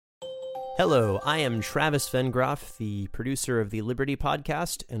Hello, I am Travis Vengroff, the producer of the Liberty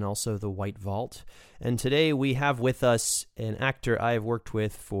Podcast and also the White Vault. And today we have with us an actor I've worked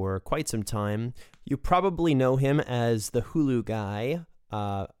with for quite some time. You probably know him as the Hulu guy,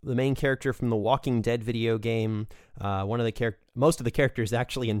 the main character from the Walking Dead video game, most of the characters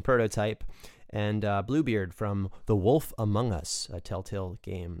actually in Prototype, and Bluebeard from The Wolf Among Us, a Telltale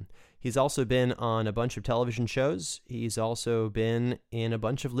game. He's also been on a bunch of television shows. He's also been in a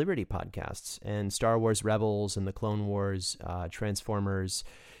bunch of Liberty podcasts and Star Wars Rebels and the Clone Wars, Transformers.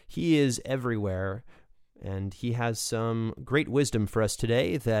 He is everywhere, and he has some great wisdom for us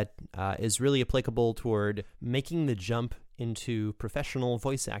today that is really applicable toward making the jump into professional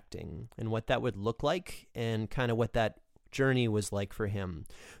voice acting and what that would look like and kind of what that journey was like for him.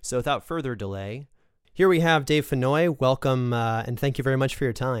 So without further delay, here we have Dave Fennoy. Welcome, and thank you very much for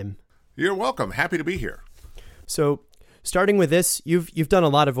your time. You're welcome. Happy to be here. So, starting with this, you've done a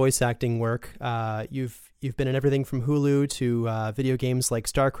lot of voice acting work. You've been in everything from Hulu to video games like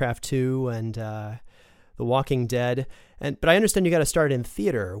StarCraft 2 and The Walking Dead. But I understand you got to start in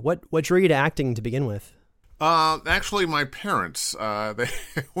theater. What drew you to acting to begin with? Actually, my parents,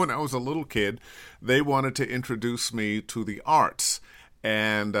 when I was a little kid, they wanted to introduce me to the arts.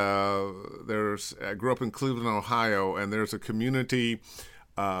 And I grew up in Cleveland, Ohio, and there's a community.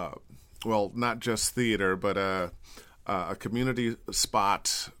 Well, not just theater, but a community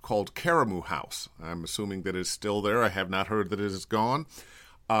spot called Caramoo House. I'm assuming that it's still there. I have not heard that it is gone.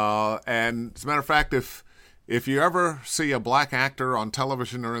 And as a matter of fact, if you ever see a black actor on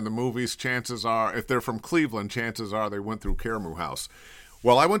television or in the movies, chances are, if they're from Cleveland, chances are they went through Caramoo House.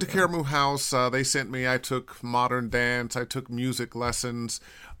 Well, I went to Caramoo House. They sent me. I took modern dance. I took music lessons.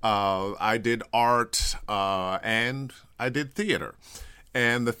 I did art, and I did theater.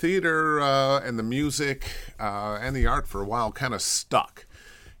 And the theater and the music and the art for a while kind of stuck.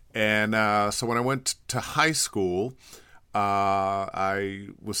 And so when I went to high school, I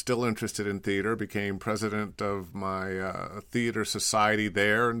was still interested in theater, became president of my theater society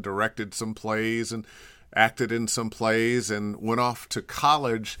there and directed some plays and acted in some plays and went off to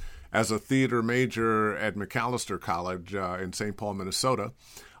college as a theater major at McAllister College in St. Paul, Minnesota,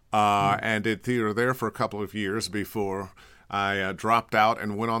 and did theater there for a couple of years before I dropped out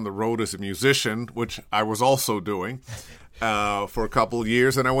and went on the road as a musician, which I was also doing for a couple of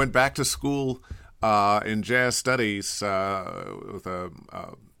years. And I went back to school in jazz studies with a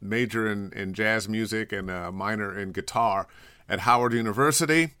major in jazz music and a minor in guitar at Howard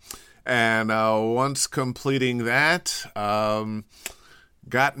University. And once completing that,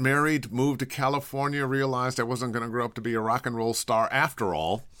 got married, moved to California, realized I wasn't going to grow up to be a rock and roll star after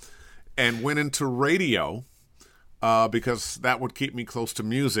all, and went into radio. Because that would keep me close to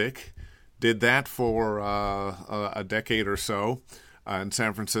music. Did that for a decade or so in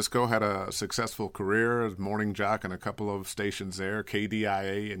San Francisco. Had a successful career as morning jock in a couple of stations there,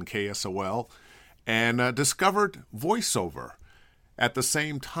 KDIA and KSOL, and discovered voiceover at the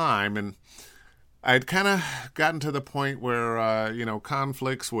same time. And I'd kind of gotten to the point where,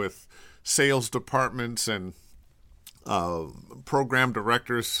 conflicts with sales departments and program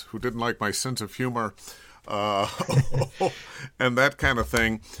directors who didn't like my sense of humor and that kind of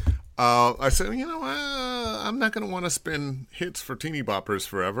thing. I said, I'm not going to want to spin hits for teeny boppers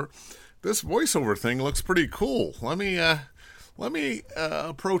forever. This voiceover thing looks pretty cool. Let me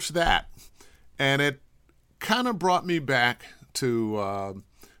approach that. And it kind of brought me back to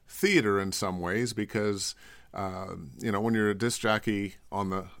theater in some ways because, when you're a disc jockey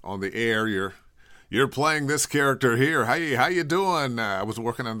on the air, you're playing this character here. How you doing? I was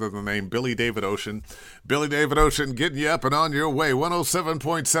working under the name Billy David Ocean. Billy David Ocean getting you up and on your way.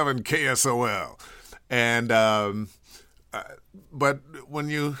 107.7 KSOL. And but when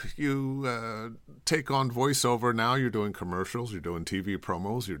you take on voiceover, now you're doing commercials, you're doing TV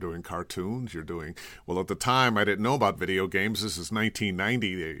promos, you're doing cartoons, you're doing, well, at the time I didn't know about video games. This is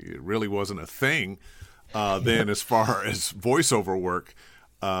 1990. It really wasn't a thing then as far as voiceover work.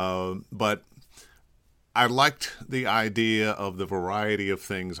 But I liked the idea of the variety of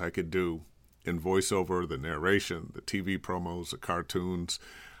things I could do in voiceover, the narration, the TV promos, the cartoons,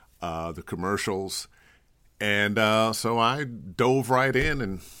 the commercials. And so I dove right in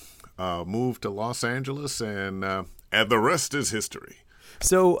and moved to Los Angeles, and the rest is history.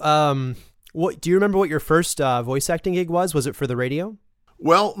 So do you remember what your first voice acting gig was? Was it for the radio?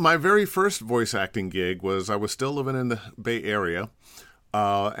 Well, my very first voice acting gig was, I was still living in the Bay Area.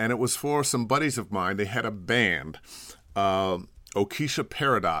 And it was for some buddies of mine. They had a band, Okesha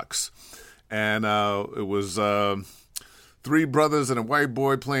Paradox. And it was three brothers and a white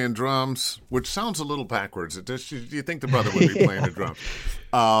boy playing drums, which sounds a little backwards. You think the brother would be playing the drums.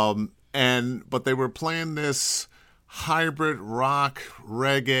 but they were playing this hybrid rock,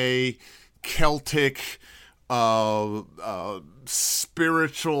 reggae, Celtic,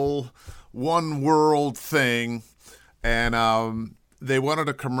 spiritual, one world thing, and they wanted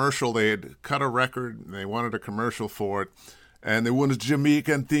a commercial. They had cut a record, and they wanted a commercial for it, and they wanted a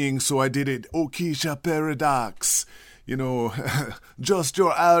Jamaican thing, so I did it. Okisha Paradox, just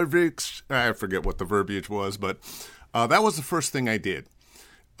your average. I forget what the verbiage was, but that was the first thing I did.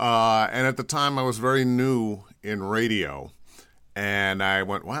 And at the time, I was very new in radio, and I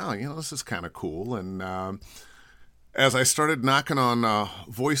went, wow, this is kind of cool. And as I started knocking on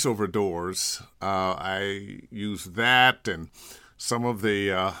voiceover doors, I used that and some of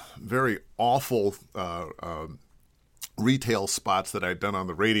the very awful retail spots that I'd done on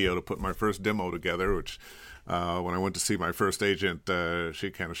the radio to put my first demo together, which when I went to see my first agent,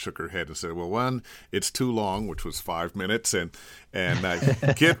 she kind of shook her head and said, well, one, it's too long, which was 5 minutes, and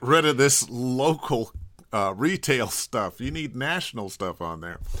get rid of this local retail stuff. You need national stuff on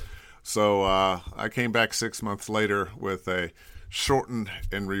there. So I came back 6 months later with a shortened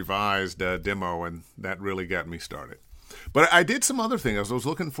and revised demo, and that really got me started. But I did some other things. I was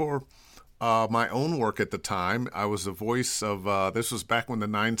looking for my own work at the time. I was the voice of, this was back when the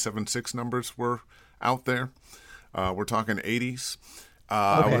 976 numbers were out there. We're talking 80s.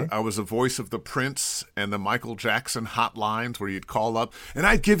 Okay. I was the voice of the Prince and the Michael Jackson hotlines where you'd call up and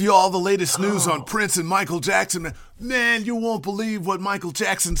I'd give you all the latest news on Prince and Michael Jackson. Man, you won't believe what Michael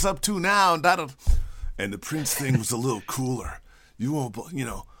Jackson's up to now. And the Prince thing was a little cooler. You won't,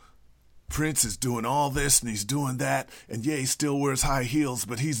 Prince is doing all this and he's doing that. And yeah, he still wears high heels,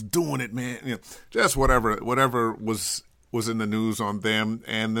 but he's doing it, man. Just whatever was in the news on them.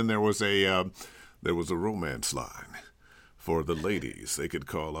 And then there was a romance line for the ladies. They could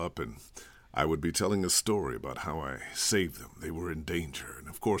call up and I would be telling a story about how I saved them. They were in danger. And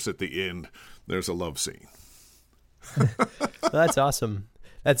of course, at the end, there's a love scene. Well, that's awesome.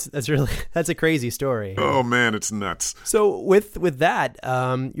 That's a crazy story. Oh man, it's nuts. So with that,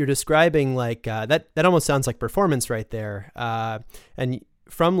 you're describing like that almost sounds like performance right there. And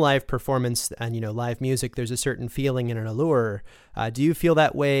from live performance and live music, there's a certain feeling and an allure. Do you feel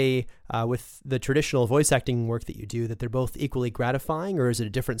that way with the traditional voice acting work that you do, that they're both equally gratifying, or is it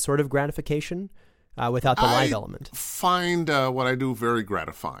a different sort of gratification without the live element? I find what I do very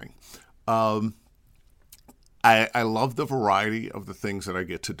gratifying. I love the variety of the things that I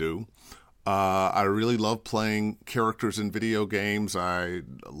get to do. I really love playing characters in video games. I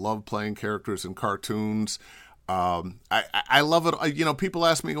love playing characters in cartoons. I love it. People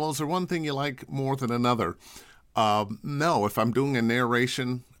ask me, well, is there one thing you like more than another? No, if I'm doing a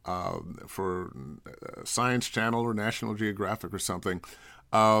narration for Science Channel or National Geographic or something,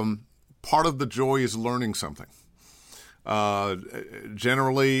 part of the joy is learning something.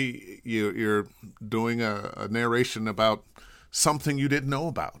 Generally, you're doing a narration about something you didn't know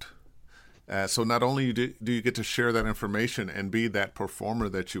about. So not only do you get to share that information and be that performer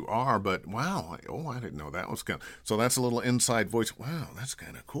that you are, but wow, I didn't know that was kind of, so that's a little inside voice. Wow, that's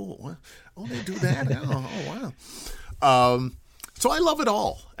kind of cool. Oh, they do that. Oh, wow. So I love it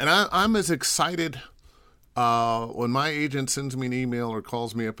all. And I'm as excited when my agent sends me an email or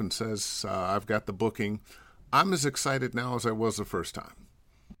calls me up and says, I've got the booking. I'm as excited now as I was the first time.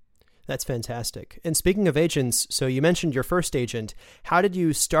 That's fantastic. And speaking of agents, so you mentioned your first agent. How did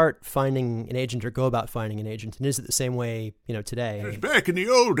you start finding an agent or go about finding an agent? And is it the same way, today? It's back in the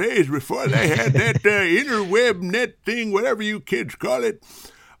old days before they had that interweb net thing, whatever you kids call it.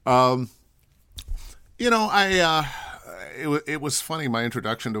 It was funny, my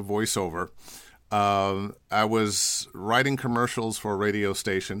introduction to voiceover. I was writing commercials for a radio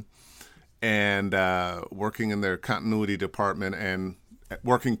station and working in their continuity department and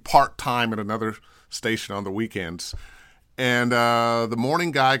working part-time at another station on the weekends. And the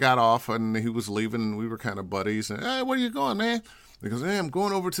morning guy got off and he was leaving. We were kind of buddies. And, hey, where are you going, man? He goes, hey, I'm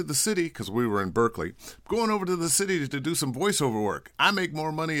going over to the city, because we were in Berkeley. Going over to the city to do some voiceover work. I make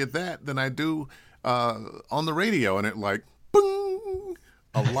more money at that than I do on the radio. And it like, boom,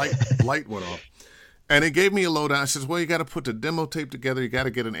 a light went off. And it gave me a lowdown. I says, well, you got to put the demo tape together. You got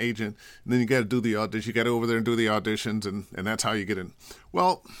to get an agent. And then you got to do the audition. You got to go over there and do the auditions. And that's how you get in.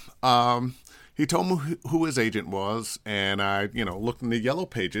 Well, he told me who his agent was. And I, looked in the yellow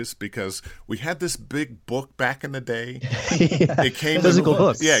pages because we had this big book back in the day. Yeah, it came physical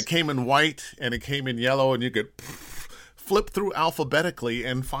books. Yeah, it came in white and it came in yellow. And you could flip through alphabetically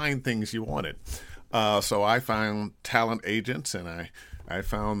and find things you wanted. So I found talent agents, and I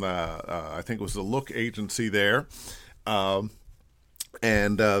found, I think it was the Look agency there. And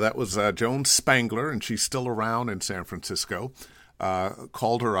that was Joan Spangler, and she's still around in San Francisco.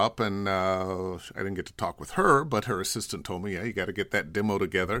 called her up, and I didn't get to talk with her, but her assistant told me, yeah, you got to get that demo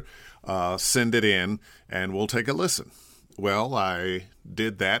together, send it in, and we'll take a listen. Well, I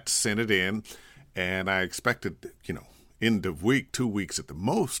did that, sent it in, and I expected, end of week, 2 weeks at the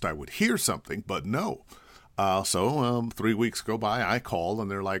most, I would hear something, but no. So 3 weeks go by, I call, and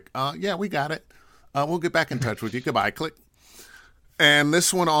they're like, yeah, we got it. We'll get back in touch with you. Goodbye, click. And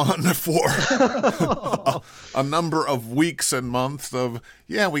this went on for a number of weeks and months of,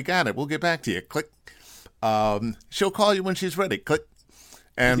 yeah, we got it. We'll get back to you. Click. She'll call you when she's ready. Click.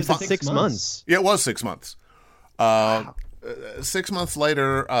 And 6 months. Yeah, it was 6 months. Wow. 6 months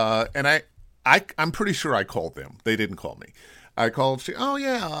later, and I'm pretty sure I called them. They didn't call me. I called.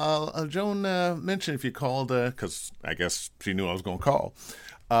 Joan mentioned if you called, because I guess she knew I was going to call.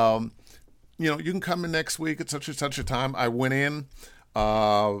 You can come in next week at such and such a time. I went in.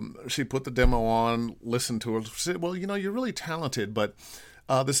 She put the demo on, listened to it. She said, well, you're really talented, but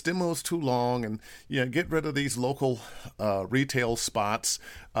this demo is too long, and get rid of these local retail spots.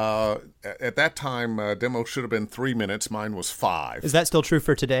 At that time, demo should have been 3 minutes. Mine was 5. Is that still true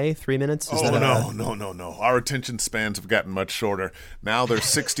for today? 3 minutes? No. Our attention spans have gotten much shorter. Now they're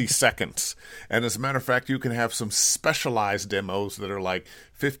 60 seconds. And as a matter of fact, you can have some specialized demos that are like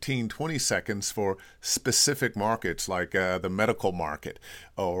 15, 20 seconds for specific markets, like the medical market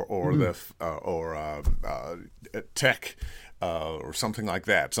or tech. Or something like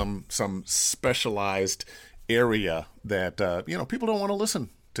that, some specialized area that people don't want to listen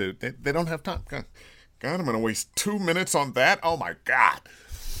to. They don't have time. God, I'm going to waste 2 minutes on that. Oh my God!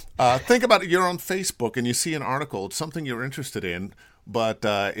 Think about it. You're on Facebook and you see an article. It's something you're interested in, but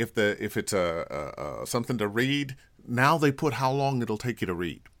if it's something to read, now they put how long it'll take you to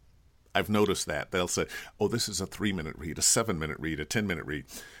read. I've noticed that. They'll say, oh, this is a 3-minute read, a 7-minute read, a 10-minute read.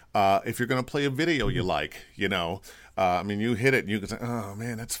 If you're going to play a video you like, you hit it and you can say, oh,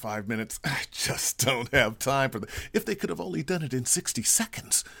 man, that's 5 minutes. I just don't have time for that. If they could have only done it in 60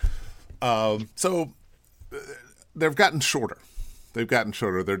 seconds. So they've gotten shorter.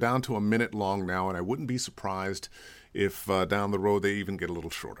 They're down to a minute long now, and I wouldn't be surprised if down the road they even get a little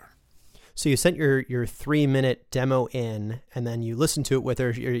shorter. So you sent your 3-minute demo in, and then you listened to it with her.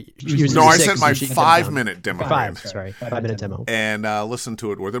 I sent my 5-minute demo. 5-minute demo, and listened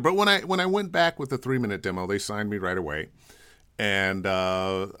to it with her. But when I went back with the 3-minute demo, they signed me right away, and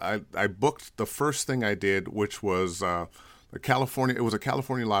I booked the first thing I did, which was It was a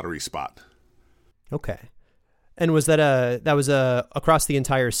California lottery spot. Okay, and was that was across the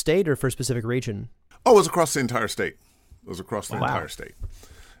entire state or for a specific region? Oh, it was across the entire state. Entire state.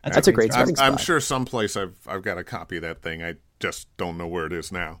 That's a great starting spot. I'm sure someplace I've got a copy of that thing. I just don't know where it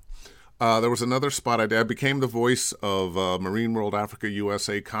is now. There was another spot I did. I became the voice of Marine World Africa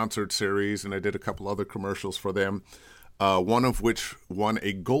USA concert series, and I did a couple other commercials for them, one of which won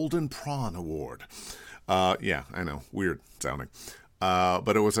a Golden Prawn Award. Yeah, I know, weird sounding.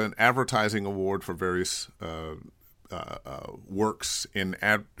 But it was an advertising award for various works in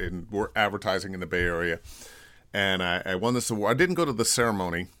advertising in the Bay Area. And I won this award. I didn't go to the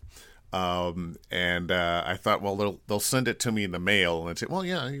ceremony, and I thought, well, they'll send it to me in the mail. And I said, well,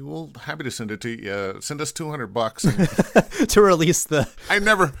 yeah, we'll happy to send it to you. Send us $200 to release the. I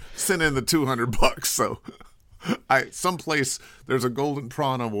never sent in the $200, so someplace there's a Golden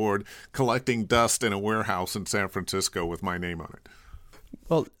Prawn Award collecting dust in a warehouse in San Francisco with my name on it.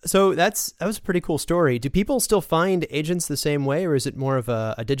 Well, so that was a pretty cool story. Do people still find agents the same way, or is it more of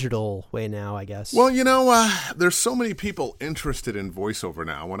a digital way now, I guess? Well, there's so many people interested in voiceover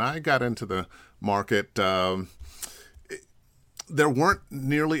now. When I got into the market, there weren't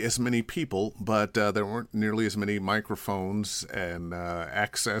nearly as many people, but there weren't nearly as many microphones and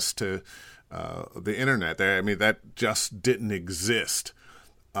access to the internet. That just didn't exist.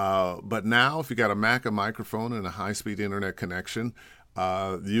 But now, if you got a Mac, a microphone, and a high-speed internet connection,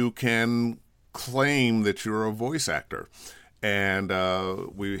 you can claim that you're a voice actor. And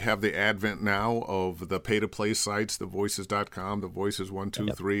we have the advent now of the pay-to-play sites, the voices.com, the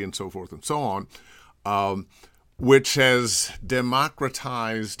voices123, and so forth and so on, which has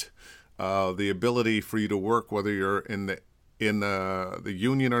democratized the ability for you to work, whether you're in the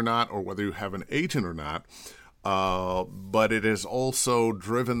union or not, or whether you have an agent or not. But it has also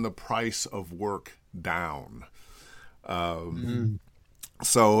driven the price of work down.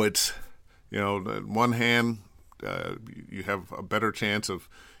 So it's, on one hand, you have a better chance of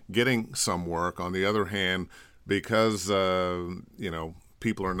getting some work. On the other hand, because,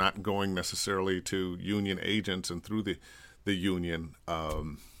 people are not going necessarily to union agents and through the union,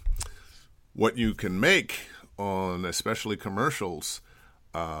 what you can make on especially commercials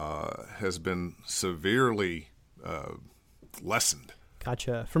has been severely lessened.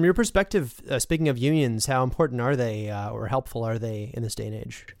 Gotcha. From your perspective, speaking of unions, how important are they or helpful are they in this day and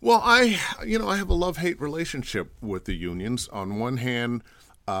age? Well, I have a love-hate relationship with the unions. On one hand,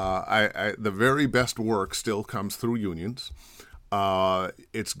 the very best work still comes through unions.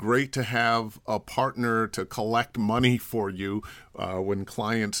 It's great to have a partner to collect money for you when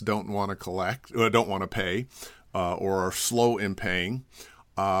clients don't want to collect or don't want to pay or are slow in paying.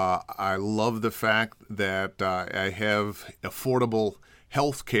 I love the fact that I have affordable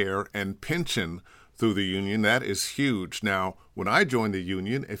health care and pension through the union. That is huge. Now, when I joined the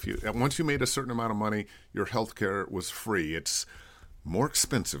union, once you made a certain amount of money, your health care was free. It's more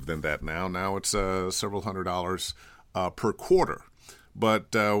expensive than that now. Now it's several $100s per quarter.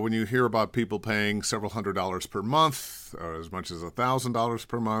 But when you hear about people paying several $100s per month, or as much as $1,000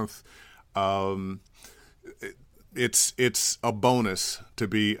 per month, it's a bonus to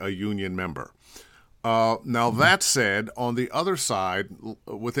be a union member. Now, that said, on the other side,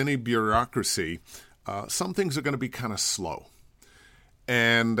 with any bureaucracy, some things are going to be kind of slow.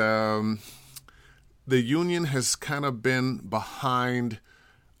 And the union has kind of been behind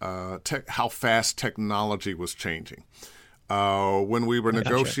how fast technology was changing. When we were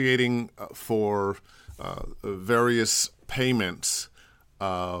negotiating for various payments,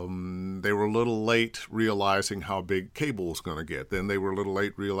 they were a little late realizing how big cable was going to get. Then they were a little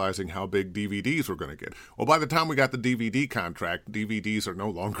late realizing how big DVDs were going to get. Well, by the time we got the DVD contract, DVDs are no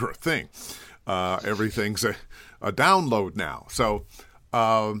longer a thing. Everything's a download now. So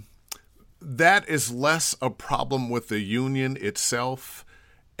that is less a problem with the union itself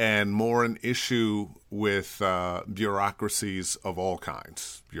and more an issue with bureaucracies of all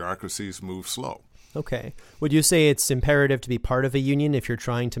kinds. Bureaucracies move slow. Okay. Would you say it's imperative to be part of a union if you're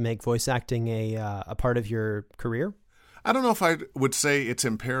trying to make voice acting a part of your career? I don't know if I would say it's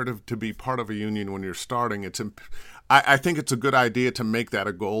imperative to be part of a union when you're starting. I think it's a good idea to make that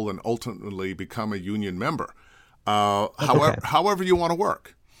a goal and ultimately become a union member. However you want to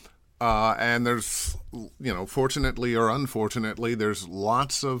work. And there's, fortunately or unfortunately, there's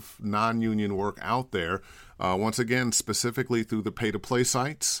lots of non-union work out there. Once again, specifically through the pay-to-play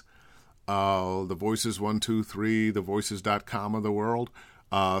sites. The Voices 123, the Voices.com of the world.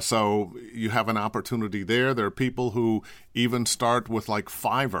 So you have an opportunity there. There are people who even start with like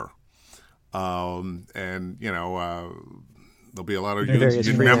Fiverr. There'll be a lot of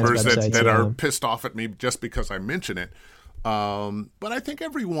union members that are pissed off at me just because I mention it. But I think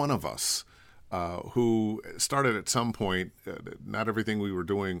every one of us who started at some point, not everything we were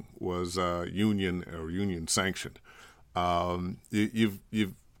doing was union or union sanctioned.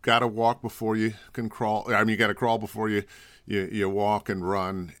 You've got to walk before you can crawl. I mean, you got to crawl before you walk and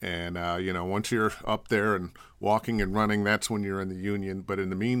run. And, once you're up there and walking and running, that's when you're in the union. But in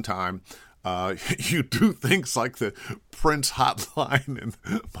the meantime, you do things like the Prince hotline and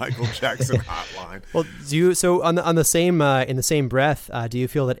Michael Jackson hotline. Well, on the same in the same breath, do you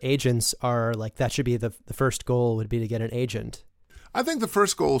feel that agents are like that should be the first goal would be to get an agent? I think the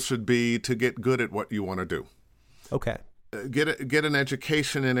first goal should be to get good at what you want to do. Okay. Get an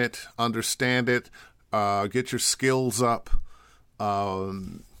education in it, understand it, get your skills up.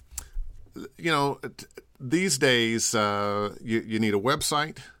 These days you need a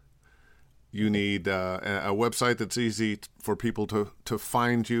website. You need a website that's easy for people to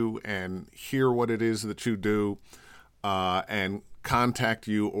find you and hear what it is that you do and contact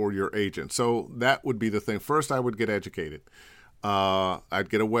you or your agent. So that would be the thing. First, I would get educated. I'd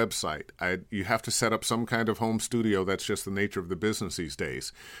get a website. You have to set up some kind of home studio. That's just the nature of the business these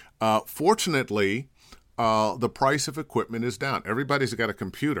days. Fortunately, the price of equipment is down. Everybody's got a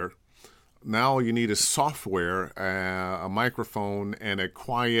computer. Now all you need is software, a microphone, and a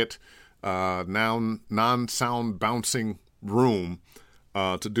quiet, non-sound bouncing room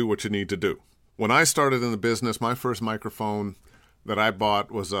to do what you need to do. When I started in the business, my first microphone that I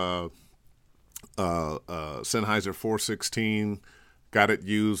bought was a Sennheiser 416, got it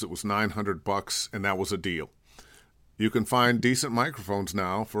used. It was $900, and that was a deal. You can find decent microphones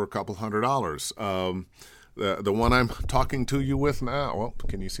now for a couple $100. The one I'm talking to you with now, well,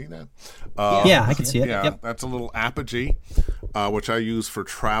 can you see that? Yeah, I can see it. Yeah, yep. That's a little Apogee, which I use for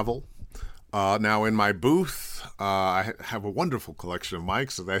travel. Now in my booth, I have a wonderful collection of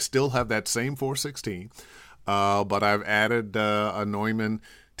mics. I still have that same 416, but I've added a Neumann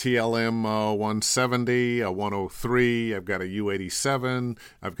TLM 170, a 103. I've got a U87.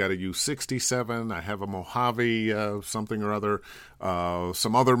 I've got a U67. I have a Mojave something or other.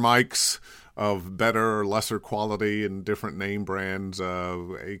 Some other mics of better or lesser quality and different name brands,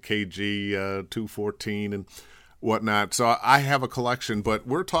 AKG 214 and whatnot. So I have a collection, but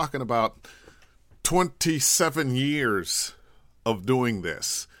we're talking about 27 years of doing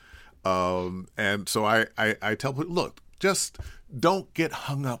this. And so I tell people, look, just don't get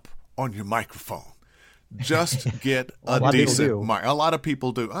hung up on your microphone. Just get a decent mic. A lot of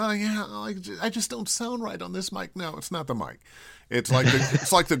people do. Oh yeah, I just don't sound right on this mic. No, it's not the mic. It's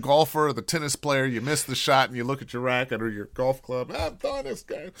like the golfer or the tennis player. You miss the shot and you look at your racket or your golf club. I'm throwing this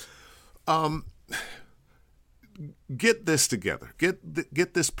guy. Get this together.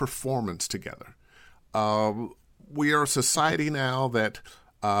 Get this performance together. We are a society now that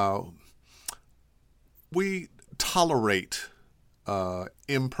we tolerate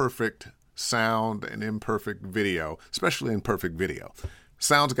imperfect sound and imperfect video, especially imperfect video.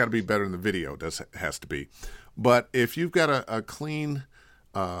 Sound's got to be better than the video has to be. But if you've got a clean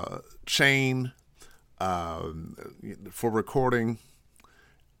chain for recording,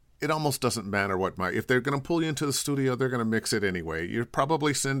 it almost doesn't matter what if they're going to pull you into the studio, they're going to mix it anyway. You're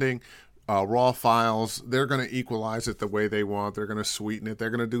probably sending raw files. They're going to equalize it the way they want. They're going to sweeten it.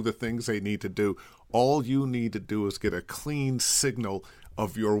 They're going to do the things they need to do. All you need to do is get a clean signal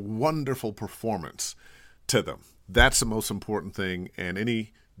of your wonderful performance to them. That's the most important thing, and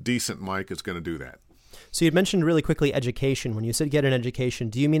any decent mic is going to do that. So you'd mentioned really quickly education. When you said get an education,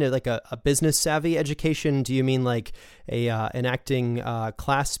 do you mean like a business savvy education? Do you mean like an acting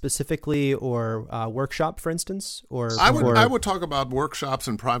class specifically, or workshop, for instance? I would talk about workshops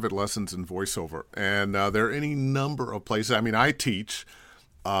and private lessons in voiceover, and there are any number of places. I mean, I teach.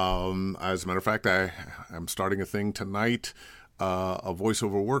 As a matter of fact, I'm starting a thing tonight, a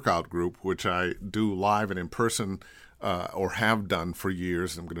voiceover workout group, which I do live and in person, or have done for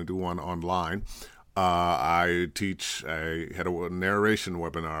years. I'm going to do one online. I teach. I had a narration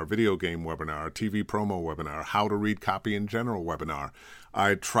webinar, video game webinar, TV promo webinar, how to read copy in general webinar.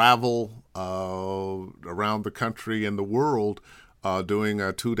 I travel around the country and the world doing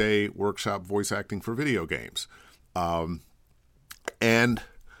a 2-day workshop voice acting for video games. And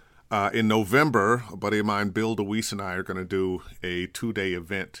in November, a buddy of mine, Bill DeWeese, and I are going to do a 2-day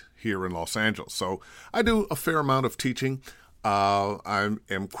event here in Los Angeles. So I do a fair amount of teaching. I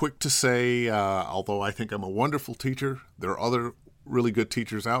am quick to say, although I think I'm a wonderful teacher, there are other really good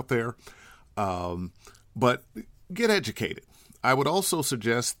teachers out there. But get educated. I would also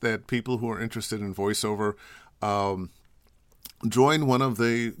suggest that people who are interested in voiceover join one of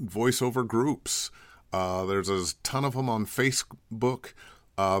the voiceover groups. There's a ton of them on Facebook.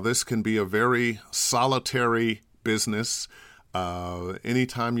 This can be a very solitary business.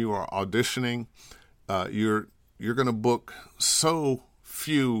 Anytime you are auditioning, you're going to book so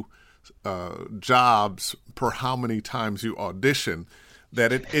few jobs per how many times you audition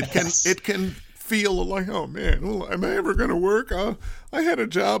that it can feel like, oh man, well, am I ever going to work? I had a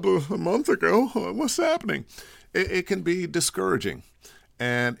job a month ago. What's happening? It can be discouraging,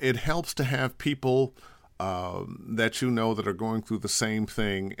 and it helps to have people that you know that are going through the same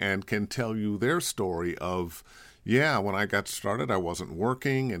thing and can tell you their story of, yeah, when I got started, I wasn't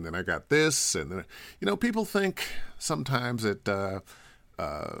working, and then I got this, and then, people think sometimes that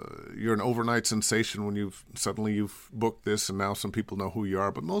you're an overnight sensation when you've booked this, and now some people know who you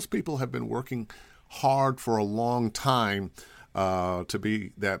are. But most people have been working hard for a long time to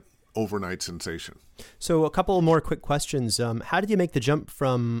be that overnight sensation. So a couple more quick questions. How did you make the jump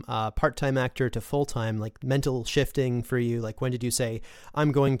from part-time actor to full-time, like mental shifting for you? Like, when did you say,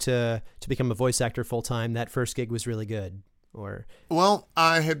 I'm going to become a voice actor full-time? That first gig was really good. Well,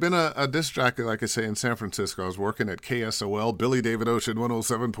 I had been a disc jockey, like I say, in San Francisco. I was working at KSOL, Billy David Ocean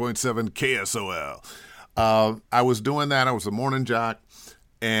 107.7 KSOL. I was doing that. I was a morning jock,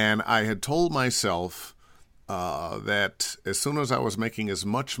 and I had told myself that as soon as I was making as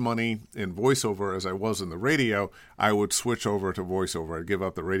much money in voiceover as I was in the radio, I would switch over to voiceover. I'd give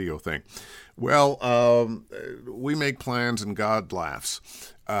up the radio thing. Well, we make plans and God laughs.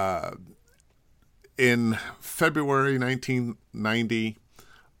 In February 1990,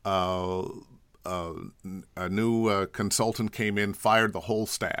 a new consultant came in, fired the whole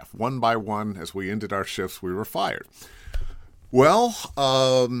staff. One by one, as we ended our shifts, we were fired. Well,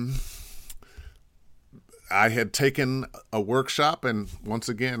 I had taken a workshop, and once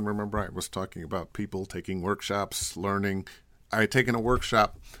again, remember I was talking about people taking workshops, learning. I had taken a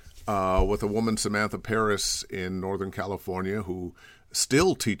workshop with a woman, Samantha Paris, in Northern California, who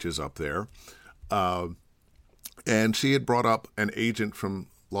still teaches up there. And she had brought up an agent from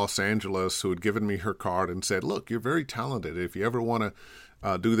Los Angeles who had given me her card and said, look, you're very talented. If you ever want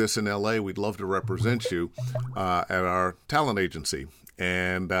to do this in L.A., we'd love to represent you at our talent agency.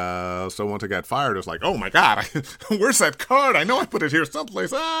 And so once I got fired, I was like, oh, my God, where's that card? I know I put it here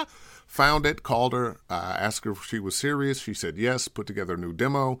someplace. Found it, called her, asked her if she was serious. She said yes, put together a new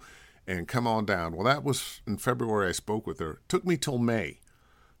demo, and come on down. Well, that was in February I spoke with her. It took me till May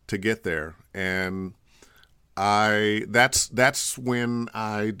to get there. And that's when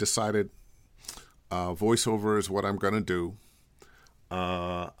I decided voiceover is what I'm going to do.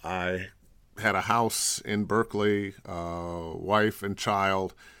 I had a house in Berkeley, wife and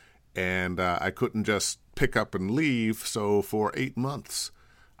child, and I couldn't just pick up and leave. So for 8 months,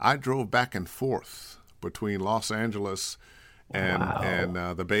 I drove back and forth between Los Angeles and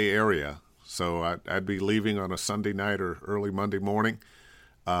the Bay Area. So I'd be leaving on a Sunday night or early Monday morning.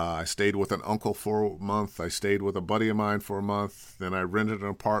 I stayed with an uncle for a month. I stayed with a buddy of mine for a month. Then I rented an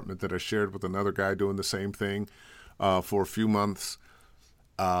apartment that I shared with another guy doing the same thing for a few months.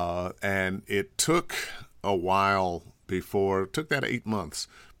 And it took a while it took that 8 months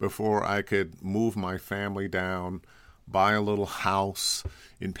before I could move my family down, buy a little house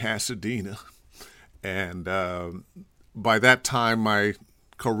in Pasadena. And by that time, my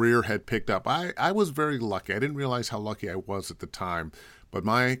career had picked up. I was very lucky. I didn't realize how lucky I was at the time, but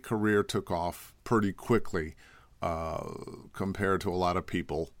my career took off pretty quickly compared to a lot of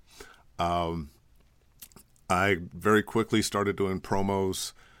people. I very quickly started doing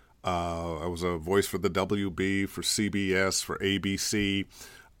promos. I was a voice for the WB, for CBS, for ABC.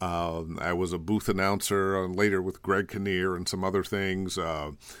 I was a booth announcer later with Greg Kinnear and some other things.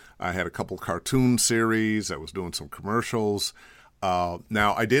 I had a couple cartoon series. I was doing some commercials.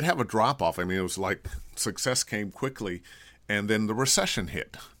 Now, I did have a drop-off. I mean, it was like success came quickly, and then the recession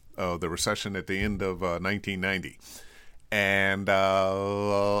hit, the recession at the end of 1990. And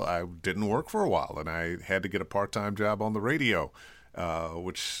I didn't work for a while, and I had to get a part-time job on the radio,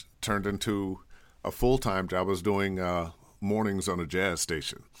 which turned into a full-time job. I was doing mornings on a jazz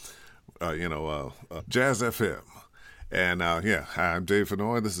station, Jazz FM. And hi, I'm Dave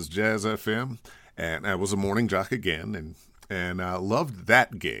Fennoy. This is Jazz FM, and I was a morning jock again, and I loved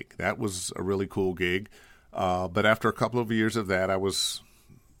that gig. That was a really cool gig. But after a couple of years of that, I was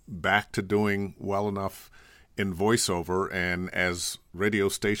back to doing well enough in voiceover, and as radio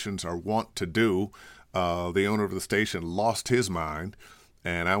stations are wont to do, the owner of the station lost his mind,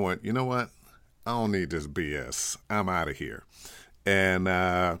 and I went, you know what? I don't need this BS. I'm out of here. And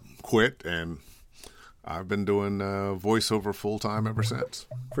quit, and I've been doing voiceover full-time ever since.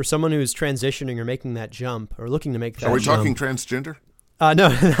 For someone who's transitioning or making that jump, or looking to make that jump... Are we talking transgender? No,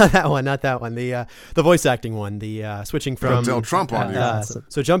 not that one. The voice acting one. The switching from... Don't tell Trump on you.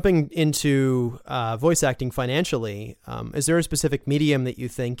 So jumping into voice acting financially, is there a specific medium that you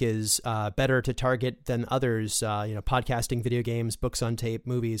think is better to target than others? Podcasting, video games, books on tape,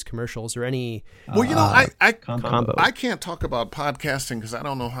 movies, commercials, or any... Well, combo. I can't talk about podcasting because I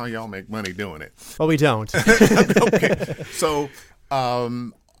don't know how y'all make money doing it. Well, we don't. Okay, so...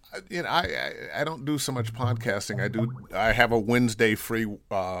 I don't do so much podcasting. I have a Wednesday free.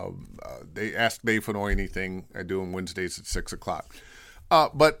 They ask Dave Fennoy anything. I do them Wednesdays at 6:00.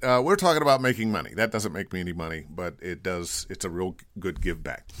 But we're talking about making money. That doesn't make me any money, but it does. It's a real good give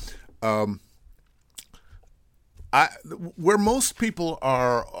back. Where most people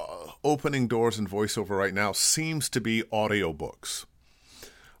are opening doors in voiceover right now seems to be audiobooks.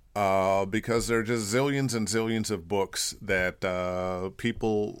 Because there are just zillions and zillions of books that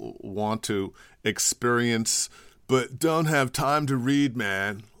people want to experience but don't have time to read,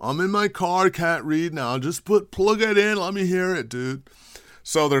 man. I'm in my car, can't read now. Just plug it in, let me hear it, dude.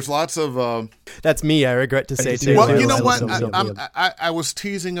 So there's lots of... That's me, I regret to say, too. Well, you know what? I was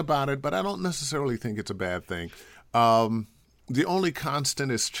teasing about it, but I don't necessarily think it's a bad thing. The only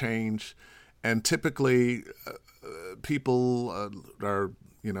constant is change, and typically people are...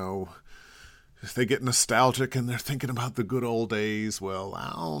 if they get nostalgic and they're thinking about the good old days, well,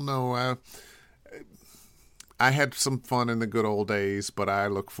 I don't know. I had some fun in the good old days, but I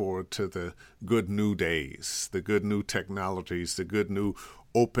look forward to the good new days, the good new technologies, the good new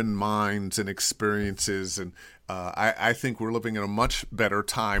open minds and experiences. And I think we're living in a much better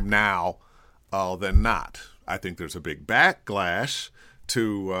time now than not. I think there's a big backlash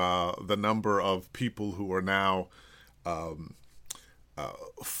to the number of people who are now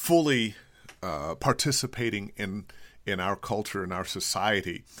fully participating in our culture and our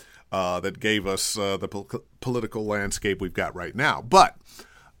society that gave us the political landscape we've got right now. But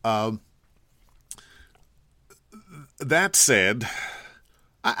that said,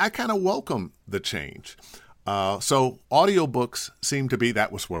 I kind of welcome the change. So audiobooks seem to be,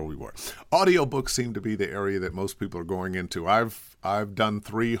 that was where we were. Audiobooks seem to be the area that most people are going into. I've done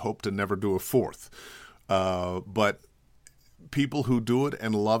 3, hope to never do a 4th. But people who do it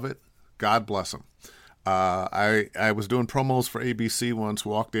and love it, God bless them. I was doing promos for ABC once,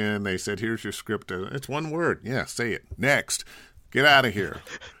 walked in, they said, here's your script. It's one word. Yeah, say it. Next. Get out of here.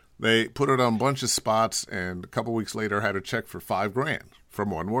 They put it on a bunch of spots, and a couple weeks later had a check for $5,000 from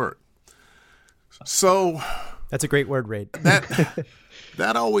one word. So that's a great word rate.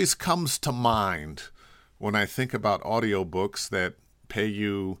 That always comes to mind when I think about audiobooks that pay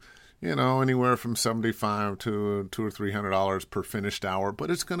you, anywhere from $75 to $200 or $300 per finished hour,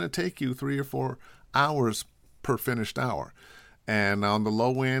 but it's going to take you 3 or 4 hours per finished hour. And on the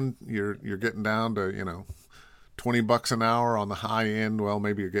low end, you're getting down to, $20 an hour. On the high end, well,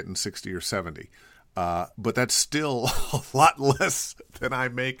 maybe you're getting 60 or 70. But that's still a lot less than I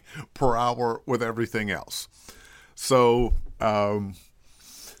make per hour with everything else. So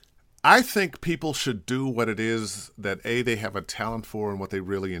I think people should do what it is that, they have a talent for and what they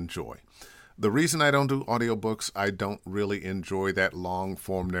really enjoy. The reason I don't do audiobooks, I don't really enjoy that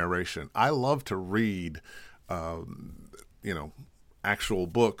long-form narration. I love to read, actual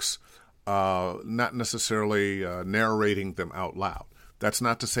books, not necessarily narrating them out loud. That's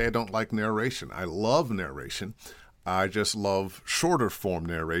not to say I don't like narration. I love narration. I just love shorter form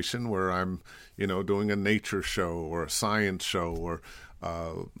narration where I'm, doing a nature show or a science show or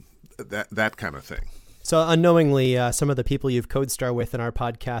that kind of thing. So unknowingly, some of the people you've co-star with in our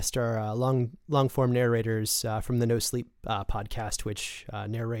podcast are long form narrators from the No Sleep podcast, which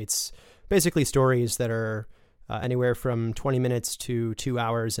narrates basically stories that are anywhere from 20 minutes to 2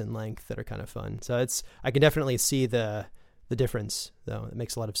 hours in length that are kind of fun. So I can definitely see the difference, though. It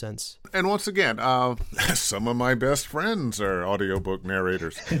makes a lot of sense. And once again, some of my best friends are audiobook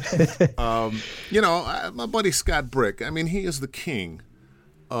narrators. My buddy Scott Brick, he is the king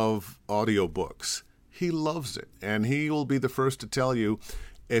of audiobooks. He loves it, and he will be the first to tell you,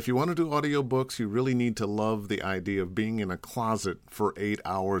 if you want to do audiobooks, you really need to love the idea of being in a closet for 8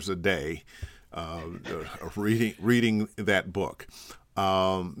 hours a day, reading that book.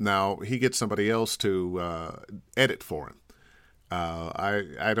 Now, he gets somebody else to edit for him.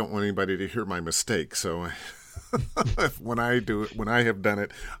 I don't want anybody to hear my mistake, so when I have done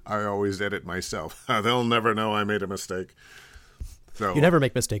it, I always edit myself. They'll never know I made a mistake. So, you never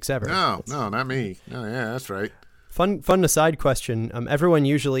make mistakes ever. No, not me. No, yeah, that's right. Fun aside question. Everyone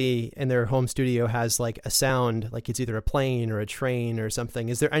usually in their home studio has like a sound, like it's either a plane or a train or something.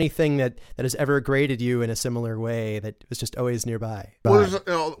 Is there anything that has ever graded you in a similar way that was just always nearby?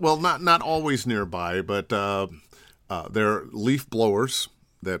 Well, not always nearby, but there are leaf blowers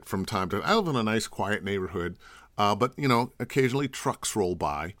that from time to time. I live in a nice, quiet neighborhood, but occasionally trucks roll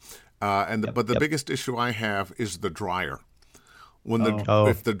by, but the biggest issue I have is the dryer.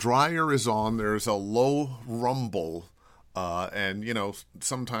 If the dryer is on, there's a low rumble, and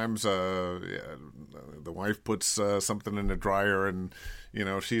sometimes the wife puts something in the dryer, and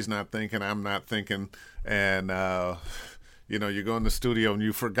she's not thinking, I'm not thinking, and you go in the studio and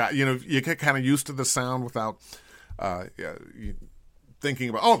you forgot, you get kind of used to the sound without thinking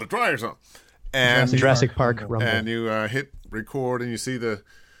about, the dryer's on, and Jurassic Park rumble, and you hit record and you see the,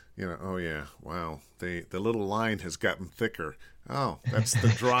 oh yeah, wow, the little line has gotten thicker. Oh, that's the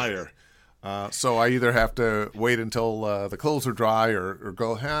dryer. So I either have to wait until the clothes are dry or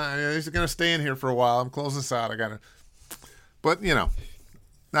go, he's going to stay in here for a while. I'm closing this out. I got to. But,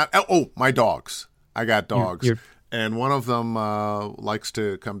 my dogs. I got dogs. And one of them likes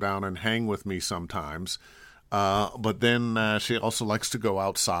to come down and hang with me sometimes. But then she also likes to go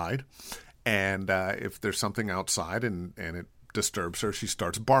outside. And if there's something outside and it disturbs her, she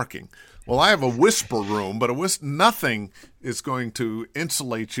starts barking. Well, I have a whisper room, but nothing is going to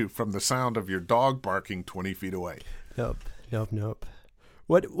insulate you from the sound of your dog barking 20 feet away. Nope.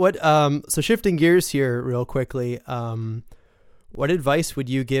 What so shifting gears here real quickly, what advice would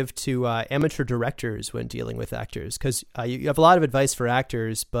you give to amateur directors when dealing with actors? Because you have a lot of advice for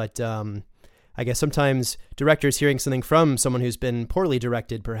actors, but I guess sometimes directors hearing something from someone who's been poorly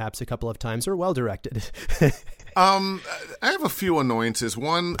directed perhaps a couple of times or well directed. I have a few annoyances.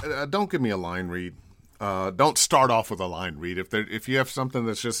 One, don't give me a line read. Don't start off with a line read. If you have something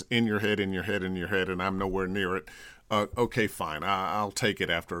that's just in your head, and I'm nowhere near it, okay, fine. I'll take it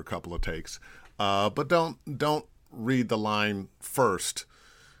after a couple of takes. But don't read the line first.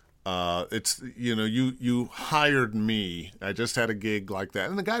 It's you hired me. I just had a gig like that,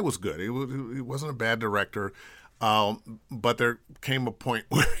 and the guy was good. He wasn't a bad director, but there came a point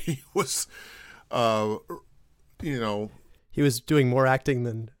where he was. He was doing more acting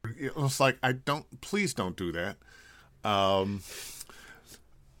than. It was like, please don't do that.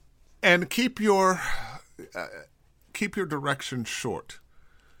 And keep your direction short.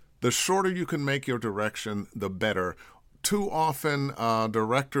 The shorter you can make your direction, the better. Too often,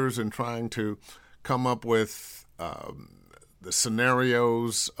 directors in trying to come up with the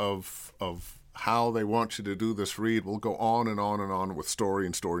scenarios of how they want you to do this read will go on and on and on with story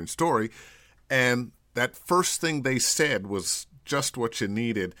and story and story. And that first thing they said was just what you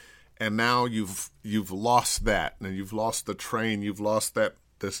needed. And now you've lost that, and you've lost the train. You've lost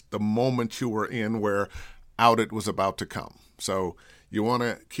the moment you were in where out it was about to come. So you want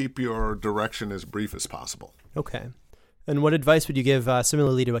to keep your direction as brief as possible. Okay. And what advice would you give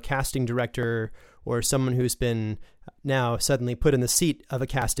similarly to a casting director or someone who's been now suddenly put in the seat of a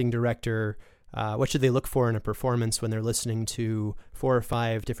casting director? What should they look for in a performance when they're listening to 4 or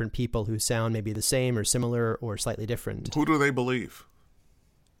 5 different people who sound maybe the same or similar or slightly different? Who do they believe?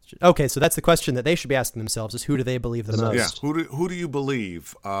 Okay, so that's the question that they should be asking themselves: is who do they believe the most? Yeah, who do you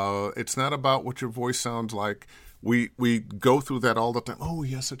believe? It's not about what your voice sounds like. We go through that all the time. Oh,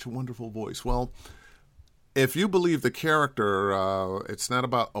 he has such a wonderful voice. Well, if you believe the character, it's not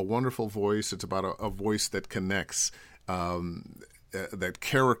about a wonderful voice. It's about a voice that connects, that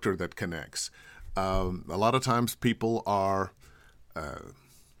character that connects. A lot of times people are,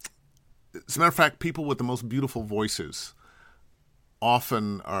 as a matter of fact, people with the most beautiful voices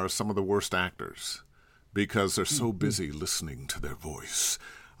often are some of the worst actors because they're so busy listening to their voice.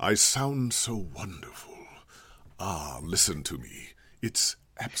 I sound so wonderful. Ah, listen to me. It's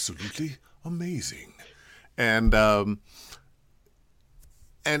absolutely amazing. And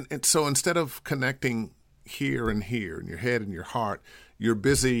so instead of connecting here and here in your head and your heart, you're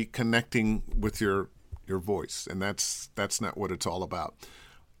busy connecting with your voice, and that's not what it's all about.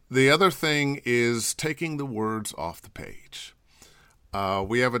 The other thing is taking the words off the page.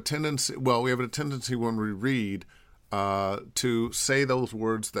 We have a tendency when we read to say those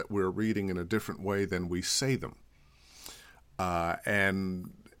words that we're reading in a different way than we say them.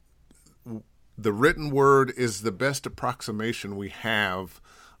 And the written word is the best approximation we have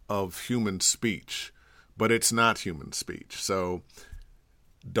of human speech, but it's not human speech. So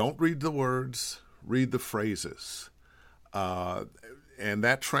don't read the words, read the phrases. And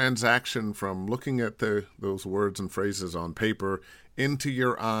that transaction from looking at those words and phrases on paper into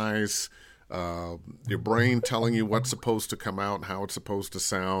your eyes, your brain telling you what's supposed to come out and how it's supposed to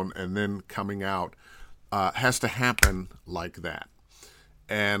sound, and then coming out, has to happen like that.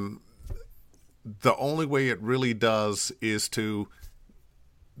 And the only way it really does is the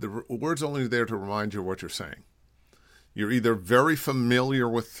word's only there to remind you what you're saying. You're either very familiar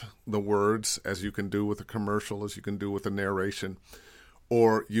with the words, as you can do with a commercial, as you can do with a narration,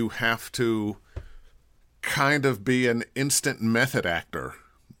 or you have to kind of be an instant method actor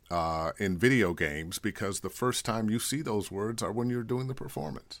in video games, because the first time you see those words are when you're doing the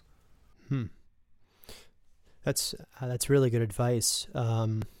performance. That's really good advice.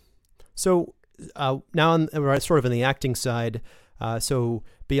 So now we're sort of in the acting side. So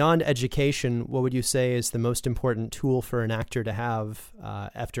beyond education, what would you say is the most important tool for an actor to have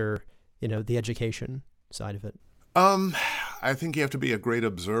after the education side of it? I think you have to be a great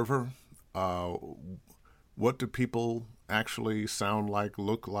observer. What do people actually sound like,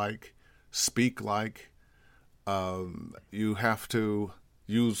 look like, speak like? You have to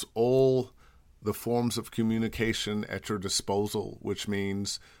use all the forms of communication at your disposal, which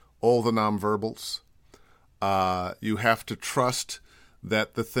means all the nonverbals. You have to trust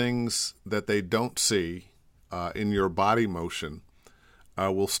that the things that they don't see in your body motion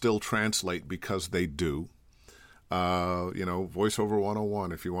will still translate because they do. Voiceover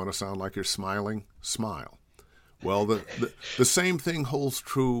 101, if you want to sound like you're smiling, smile. Well, the same thing holds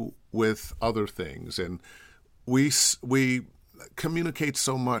true with other things. And we communicate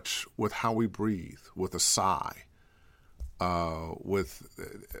so much with how we breathe, with a sigh, with,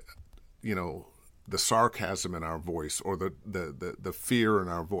 the sarcasm in our voice, or the fear in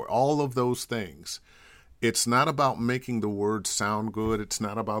our voice, all of those things. It's not about making the words sound good. It's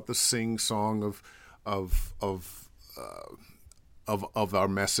not about the sing-song of our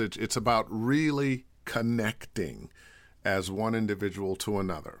message. It's about really connecting as one individual to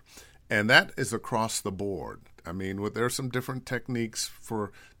another. And that is across the board. I mean, there are some different techniques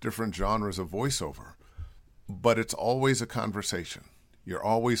for different genres of voiceover, but it's always a conversation. You're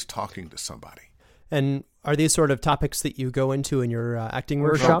always talking to somebody. And are these sort of topics that you go into in your acting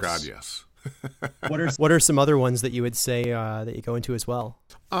workshops? Oh, God, yes. What are some other ones that you would say that you go into as well?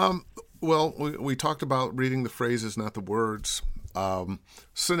 Well, we talked about reading the phrases, not the words.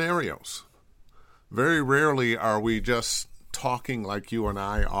 Scenarios. Very rarely are we just talking like you and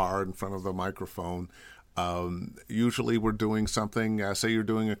I are in front of the microphone. Usually we're doing something, say you're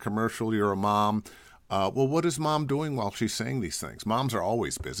doing a commercial, you're a mom. Well, what is mom doing while she's saying these things? Moms are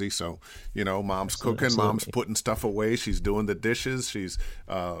always busy. So, mom's cooking, absolutely. Mom's putting stuff away. She's doing the dishes. She's,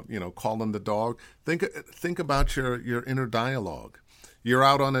 calling the dog. Think about your inner dialogue. you're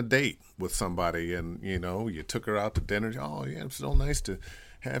out on a date with somebody and, you took her out to dinner. Oh, yeah, it's so nice to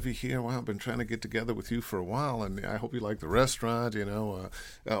have you here. Well, I've been trying to get together with you for a while, and I hope you like the restaurant,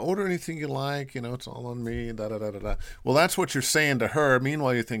 order anything you like, it's all on me, da-da-da-da-da. Well, that's what you're saying to her.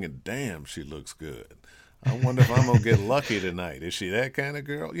 Meanwhile, you're thinking, damn, she looks good. I wonder if I'm going to get lucky tonight. Is she that kind of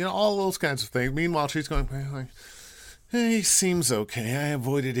girl? All those kinds of things. Meanwhile, she's going, well, he seems okay. I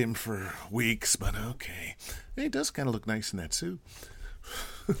avoided him for weeks, but okay. He does kind of look nice in that suit.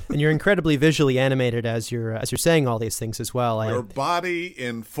 And you're incredibly visually animated as you're saying all these things as well. Your body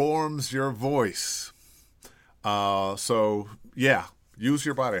informs your voice. So yeah, use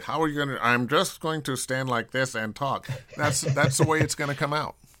your body. How are you going to? I'm just going to stand like this and talk. That's the way it's going to come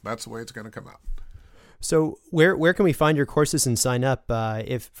out. That's the way it's going to come out. So where can we find your courses and sign up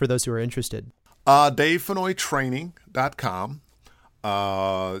if for those who are interested? DaveFennoyTraining.com.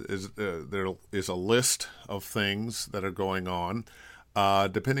 There is a list of things that are going on.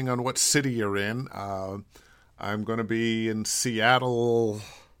 Depending on what city you're in, I'm going to be in Seattle.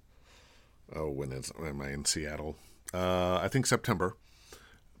 When am I in Seattle? I think September.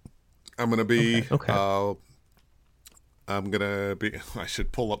 I'm going to be. Okay. I'm going to be. I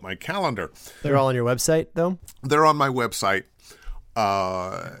should pull up my calendar. They're all on your website, though? They're on my website.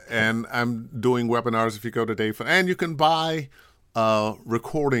 And I'm doing webinars if you go to Dave. And you can buy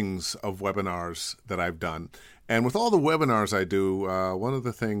recordings of webinars that I've done. And with all the webinars I do, one of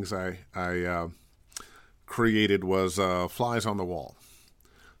the things I created was flies on the wall.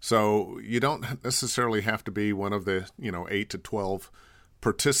 So you don't necessarily have to be one of the 8 to 12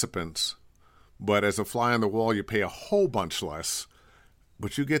 participants, but as a fly on the wall, you pay a whole bunch less,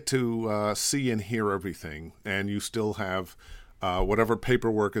 but you get to see and hear everything, and you still have whatever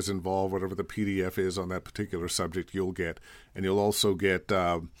paperwork is involved, whatever the PDF is on that particular subject, you'll get, and you'll also get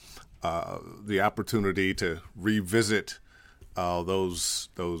the opportunity to revisit those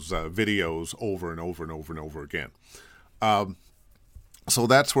videos over and over and over and over again. So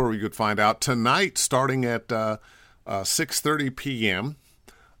that's where we could find out. Tonight, starting at 6:30 p.m.,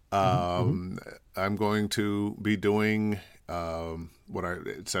 I'm going to be doing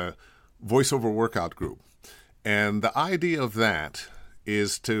it's a voiceover workout group. And the idea of that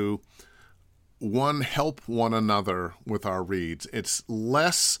is to, help one another with our reads. It's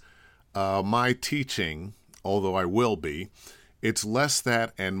less my teaching, although I will be. It's less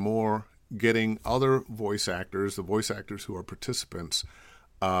that and more getting other voice actors, the voice actors who are participants,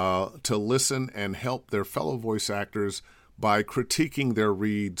 to listen and help their fellow voice actors by critiquing their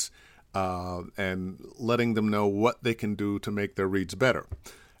reads and letting them know what they can do to make their reads better.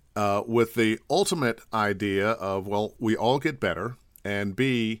 With the ultimate idea of, we all get better, and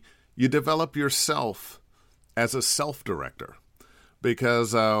B, you develop yourself as a self-director.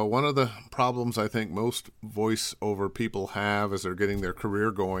 Because one of the problems I think most voiceover people have as they're getting their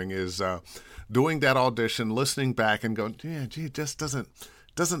career going is doing that audition, listening back and going, yeah, gee, it just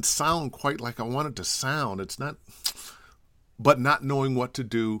doesn't sound quite like I want it to sound. It's not, but not knowing what to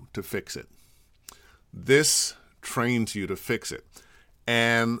do to fix it. This trains you to fix it.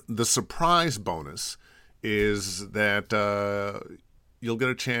 And the surprise bonus is that you'll get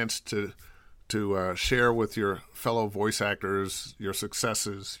a chance to share with your fellow voice actors your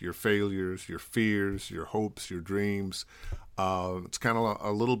successes, your failures, your fears, your hopes, your dreams. It's kind of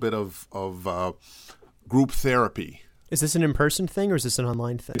a little bit of group therapy. Is this an in-person thing or is this an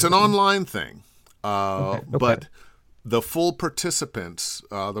online thing? It's an online thing. Okay. But the full participants,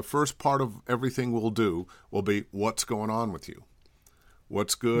 the first part of everything we'll do will be what's going on with you.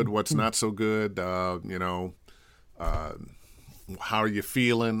 What's good, what's not so good, how are you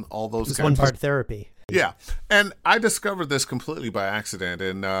feeling, all those kinds of things. One-part therapy. Yeah, and I discovered this completely by accident.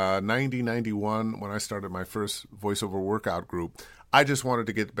 In 1991, when I started my first voiceover workout group, I just wanted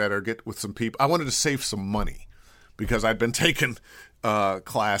to get better, get with some people. I wanted to save some money because I'd been taking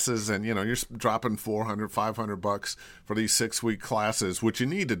classes, and you're dropping $400, $500 for these 6-week classes, which you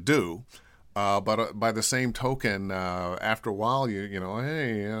need to do. But by the same token, after a while,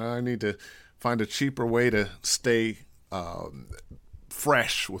 I need to find a cheaper way to stay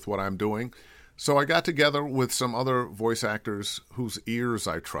fresh with what I'm doing. So I got together with some other voice actors whose ears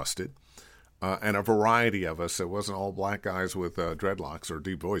I trusted, and a variety of us. It wasn't all black guys with dreadlocks or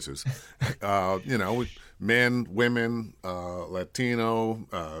deep voices. Men, women,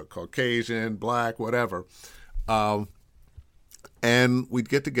 Latino, Caucasian, black, whatever. And we'd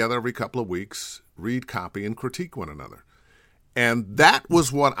get together every couple of weeks, read copy, and critique one another. And that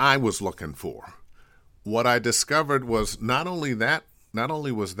was what I was looking for. What I discovered was not only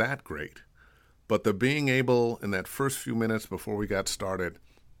was that great, but the being able, in that first few minutes before we got started,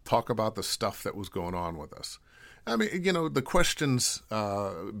 talk about the stuff that was going on with us. I mean, the questions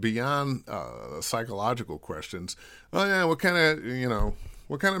beyond psychological questions. Oh yeah, what kind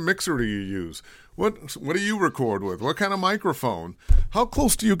of mixer do you use? What do you record with? What kind of microphone? How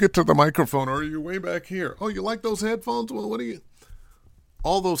close do you get to the microphone? Or are you way back here? Oh, you like those headphones? Well, what do you?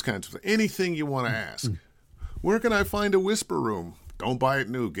 All those kinds of things. Anything you want to ask. Where can I find a whisper room? Don't buy it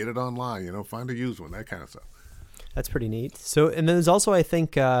new. Get it online. Find a used one. That kind of stuff. That's pretty neat. So, and then there's also, I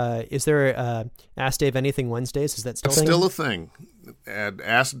think, is there Ask Dave Anything Wednesdays? Is that still a thing?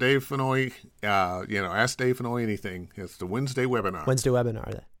 Ask Dave Fennoy, Ask Dave Fennoy Anything. It's the Wednesday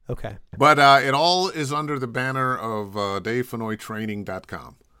webinar. Okay. But it all is under the banner of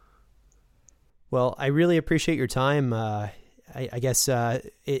DaveFennoyTraining.com. Well, I really appreciate your time. I guess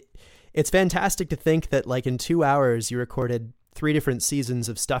it's fantastic to think that like in 2 hours you recorded 3 different seasons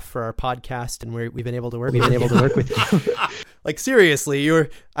of stuff for our podcast, and we've been able to work with you. Like seriously,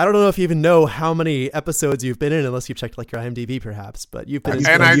 I don't know if you even know how many episodes you've been in, unless you've checked like your IMDb perhaps, but you've been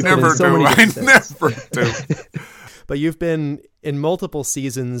I never do. But you've been in multiple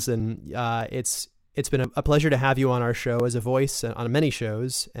seasons, and it's been a pleasure to have you on our show as a voice on many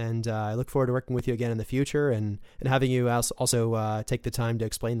shows, and I look forward to working with you again in the future and having you also take the time to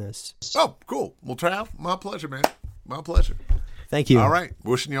explain this. Oh, cool. Well, Trav, my pleasure, man. My pleasure. Thank you. All right.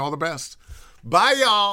 Wishing you all the best. Bye, y'all.